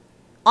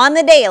 On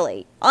the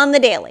daily.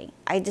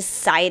 I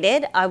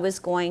decided I was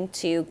going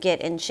to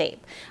get in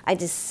shape. I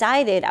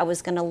decided I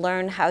was going to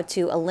learn how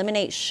to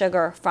eliminate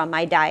sugar from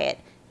my diet.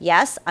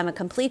 Yes, I'm a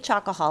complete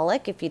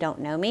chocoholic if you don't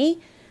know me.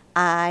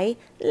 I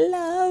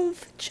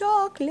love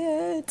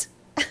chocolate.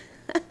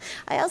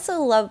 I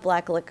also love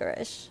black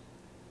licorice.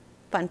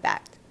 Fun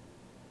fact.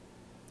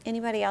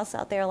 Anybody else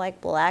out there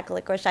like black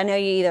licorice? I know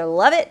you either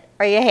love it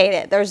or you hate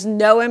it. There's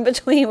no in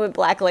between with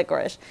black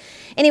licorice.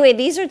 Anyway,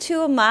 these are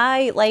 2 of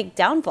my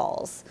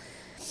downfalls.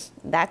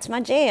 That's my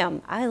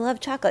jam. I love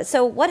chocolate.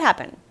 So what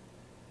happened?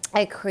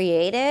 I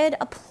created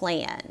a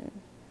plan.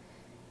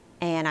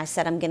 And I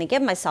said I'm going to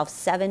give myself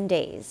 7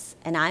 days.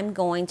 And I'm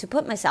going to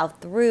put myself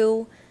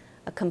through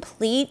a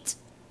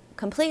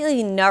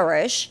completely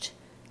nourished,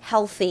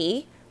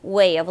 healthy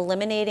way of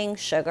eliminating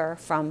sugar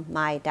from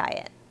my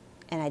diet.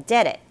 And I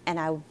did it. And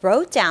I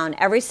wrote down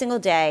every single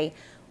day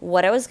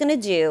what I was going to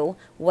do,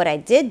 what I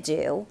did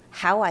do,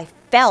 how I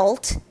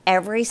felt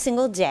every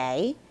single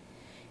day.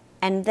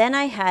 And then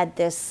I had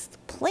this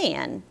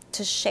plan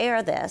to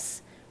share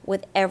this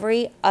with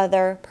every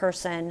other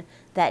person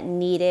that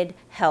needed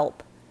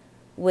help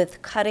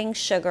with cutting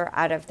sugar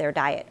out of their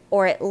diet,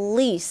 or at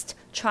least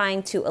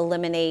trying to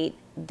eliminate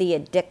the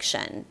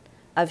addiction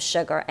of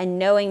sugar and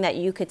knowing that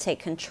you could take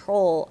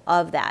control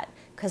of that,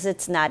 because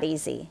it's not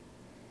easy.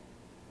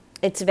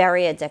 It's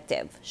very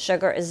addictive.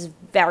 Sugar is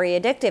very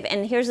addictive.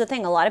 And here's the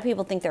thing. A lot of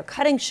people think they're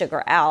cutting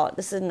sugar out.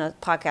 This isn't a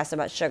podcast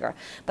about sugar.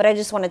 But I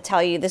just want to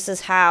tell you, this is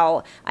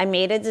how I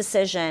made a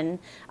decision.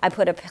 I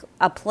put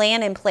a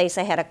plan in place.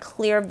 I had a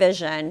clear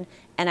vision.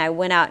 And I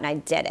went out and I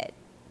did it.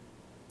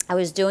 I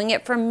was doing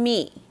it for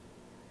me.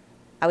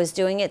 I was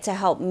doing it to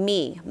help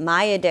me,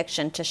 my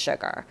addiction to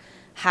sugar.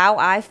 How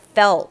I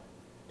felt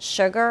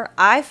sugar.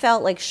 I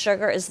felt like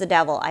sugar is the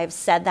devil. I've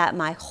said that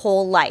my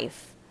whole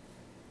life.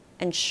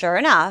 And sure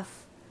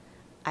enough,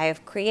 I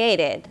have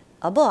created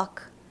a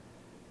book,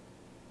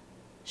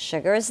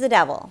 Sugar is the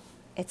Devil.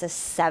 It's a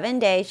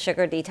 7-day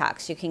sugar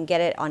detox. You can get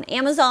it on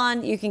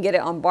Amazon. You can get it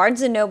on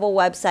Barnes & Noble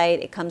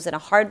website. It comes in a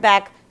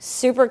hardback,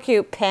 super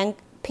cute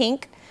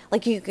pink.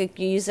 Like you could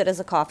use it as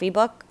a coffee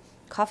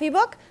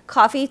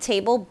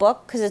table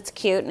book, because it's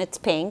cute and it's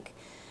pink.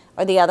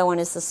 Or the other one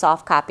is the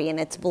soft copy and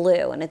it's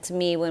blue. And it's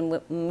me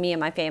when me and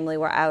my family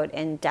were out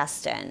in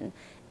Destin.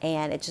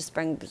 And it just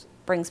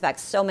brings back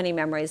so many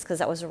memories, because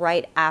that was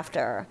right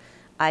after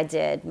I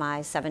did my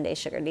 7-day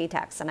sugar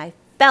detox. And I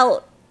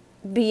felt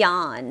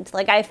beyond,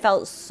 like I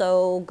felt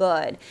so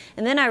good.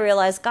 And then I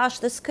realized, gosh,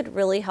 this could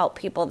really help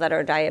people that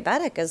are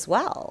diabetic as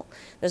well.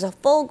 There's a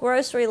full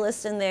grocery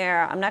list in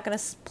there. I'm not going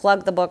to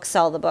plug the book,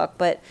 sell the book,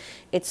 but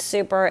it's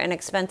super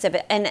inexpensive.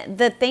 And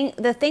the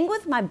thing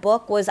with my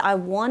book was I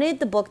wanted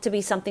the book to be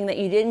something that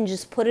you didn't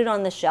just put it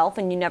on the shelf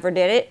and you never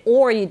did it,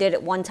 or you did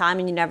it one time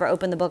and you never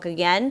opened the book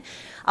again.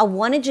 I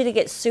wanted you to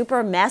get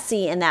super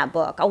messy in that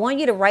book. I want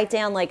you to write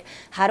down, like,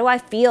 how do I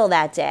feel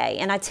that day?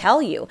 And I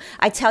tell you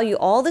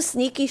all the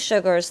sneaky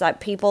sugars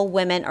that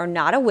women are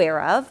not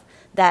aware of,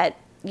 that,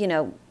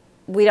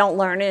 we don't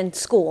learn in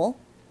school.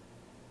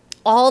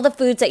 All the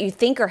foods that you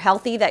think are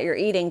healthy that you're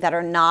eating that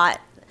are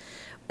not,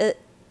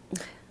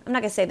 I'm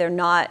not going to say they're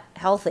not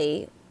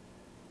healthy,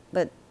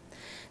 but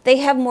they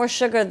have more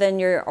sugar than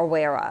you're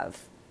aware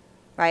of,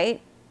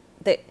 right?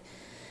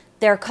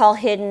 They're called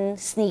hidden,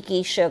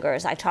 sneaky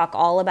sugars. I talk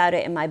all about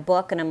it in my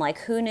book, and I'm like,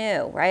 who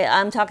knew, right?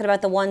 I'm talking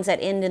about the ones that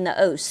end in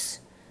the ose,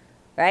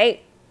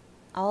 right?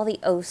 All the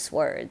ose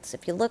words.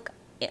 If you look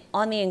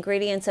on the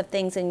ingredients of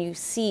things and you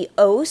see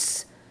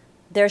ose,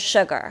 there's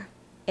sugar.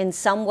 In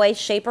some way,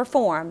 shape, or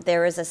form,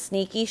 there is a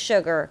sneaky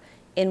sugar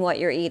in what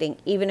you're eating,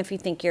 even if you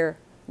think you're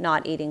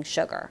not eating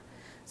sugar.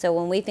 So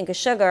when we think of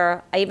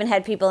sugar, I even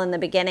had people in the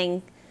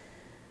beginning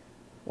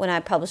when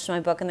I published my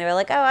book, and they were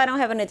like, oh, I don't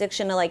have an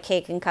addiction to like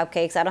cake and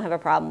cupcakes. I don't have a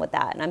problem with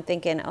that. And I'm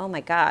thinking, oh my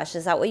gosh,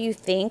 is that what you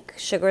think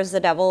Sugar is the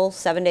Devil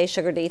 7-day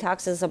sugar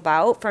detox is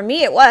about? For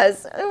me, it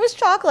was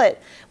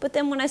chocolate. But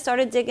then when I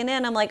started digging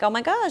in, I'm like, oh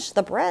my gosh,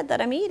 the bread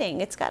that I'm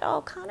eating, it's got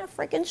all kind of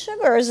freaking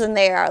sugars in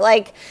there.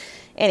 Like,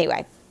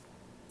 anyway,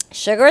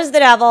 Sugar is the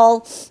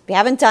Devil. If you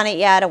haven't done it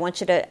yet, I want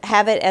you to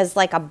have it as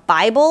like a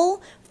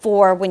Bible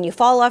for when you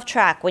fall off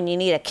track, when you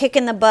need a kick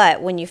in the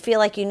butt, when you feel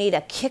like you need a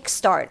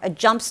kickstart, a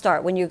jump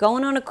start, when you're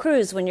going on a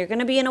cruise, when you're going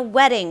to be in a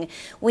wedding,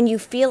 when you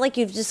feel like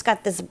you've just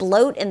got this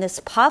bloat and this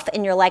puff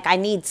and you're like, I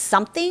need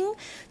something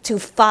to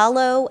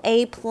follow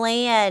a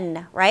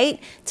plan,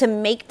 right? To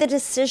make the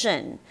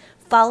decision,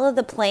 follow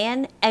the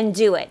plan and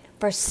do it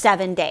for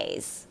 7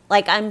 days.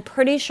 Like, I'm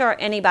pretty sure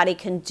anybody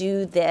can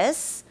do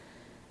this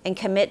and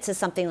commit to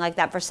something like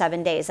that for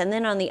 7 days. And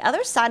then on the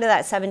other side of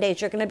that 7 days,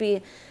 you're going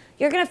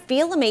to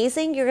feel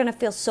amazing. You're going to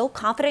feel so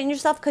confident in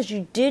yourself because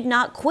you did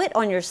not quit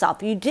on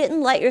yourself. You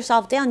didn't let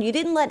yourself down. You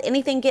didn't let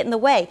anything get in the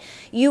way.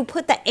 You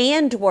put the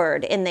and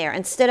word in there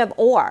instead of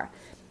or.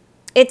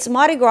 It's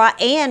Mardi Gras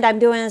and I'm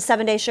doing a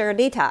 7-day sugar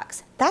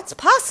detox. That's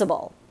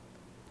possible.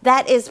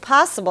 That is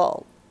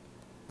possible.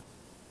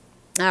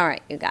 All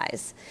right, you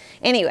guys.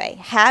 Anyway,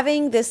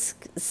 having this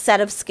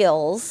set of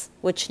skills,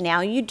 which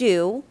now you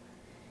do,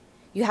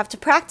 you have to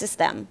practice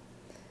them.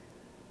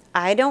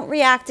 I don't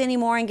react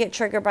anymore and get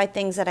triggered by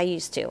things that I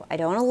used to. I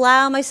don't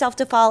allow myself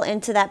to fall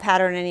into that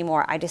pattern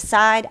anymore. I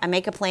decide, I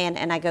make a plan,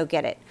 and I go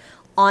get it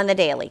on the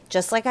daily,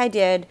 just like I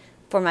did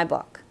for my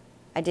book.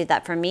 I did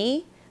that for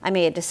me. I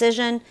made a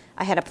decision.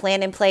 I had a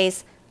plan in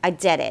place. I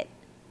did it.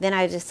 Then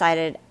I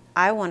decided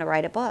I want to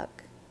write a book.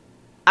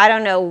 I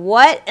don't know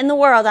what in the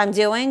world I'm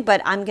doing,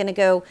 but I'm going to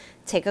go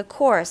take a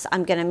course.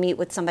 I'm going to meet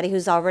with somebody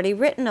who's already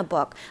written a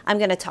book. I'm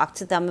going to talk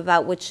to them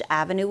about which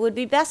avenue would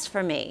be best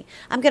for me.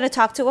 I'm going to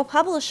talk to a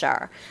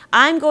publisher.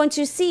 I'm going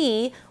to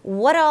see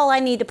what all I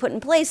need to put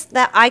in place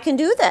that I can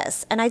do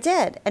this. And I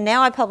did. And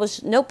now I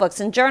publish notebooks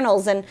and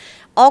journals and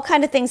all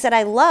kind of things that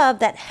I love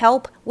that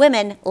help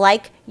women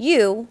like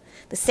you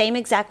the same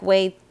exact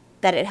way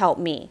that it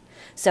helped me.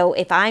 So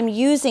if I'm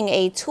using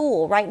a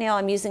tool, right now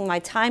I'm using my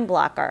time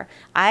blocker.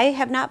 I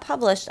have not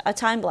published a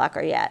time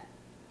blocker yet.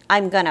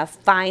 I'm going to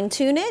fine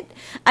tune it.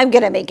 I'm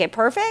going to make it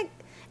perfect.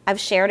 I've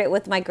shared it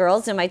with my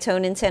girls in my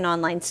Tone and 10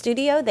 online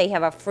studio. They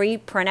have a free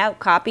printout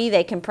copy.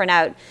 They can print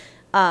out,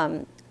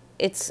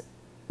 it's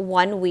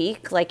 1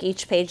 week, like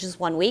each page is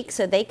 1 week.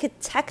 So they could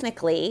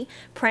technically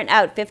print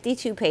out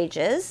 52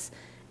 pages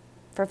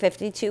for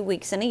 52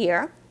 weeks in a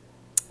year,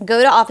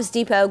 go to Office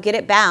Depot, get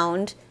it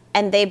bound,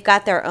 and they've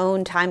got their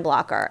own time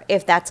blocker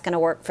if that's going to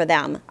work for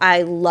them.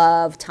 I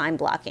love time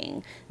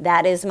blocking.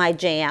 That is my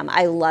jam.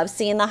 I love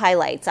seeing the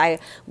highlights. I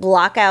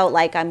block out,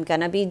 like, I'm going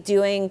to be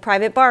doing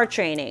private bar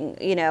training.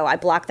 I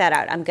block that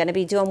out. I'm going to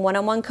be doing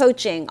one-on-one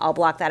coaching. I'll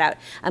block that out.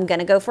 I'm going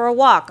to go for a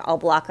walk. I'll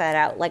block that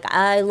out. Like,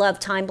 I love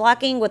time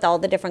blocking with all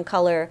the different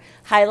color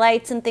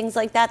highlights and things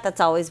like that.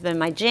 That's always been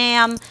my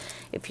jam.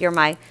 If you're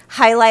my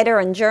highlighter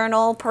and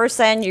journal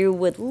person, you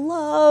would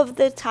love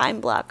the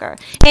time blocker.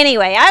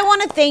 Anyway, I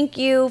want to thank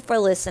you for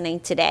listening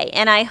today.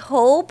 And I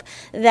hope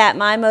that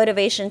my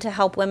motivation to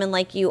help women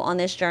like you on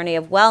this journey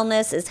of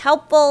wellness is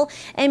helpful.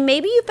 And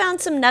maybe you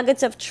found some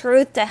nuggets of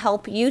truth to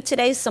help you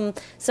today, some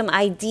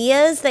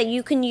ideas that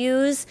you can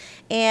use.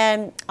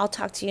 And I'll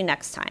talk to you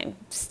next time.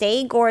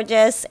 Stay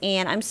gorgeous.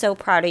 And I'm so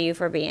proud of you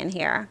for being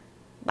here.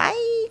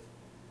 Bye.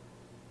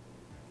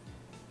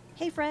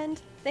 Hey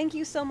friend, thank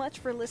you so much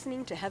for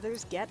listening to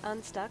Heather's Get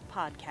Unstuck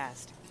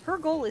podcast. Her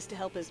goal is to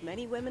help as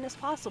many women as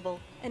possible,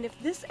 and if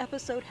this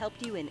episode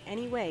helped you in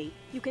any way,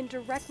 you can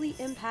directly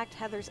impact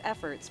Heather's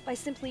efforts by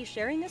simply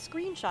sharing a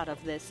screenshot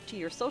of this to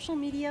your social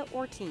media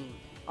or team.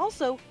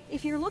 Also,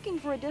 if you're looking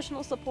for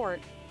additional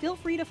support, feel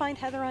free to find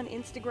Heather on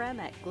Instagram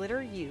at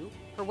GlitterU,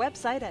 her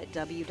website at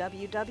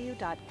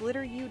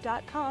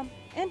www.glitteru.com,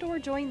 and or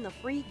join the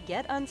free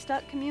Get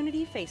Unstuck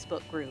community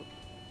Facebook group.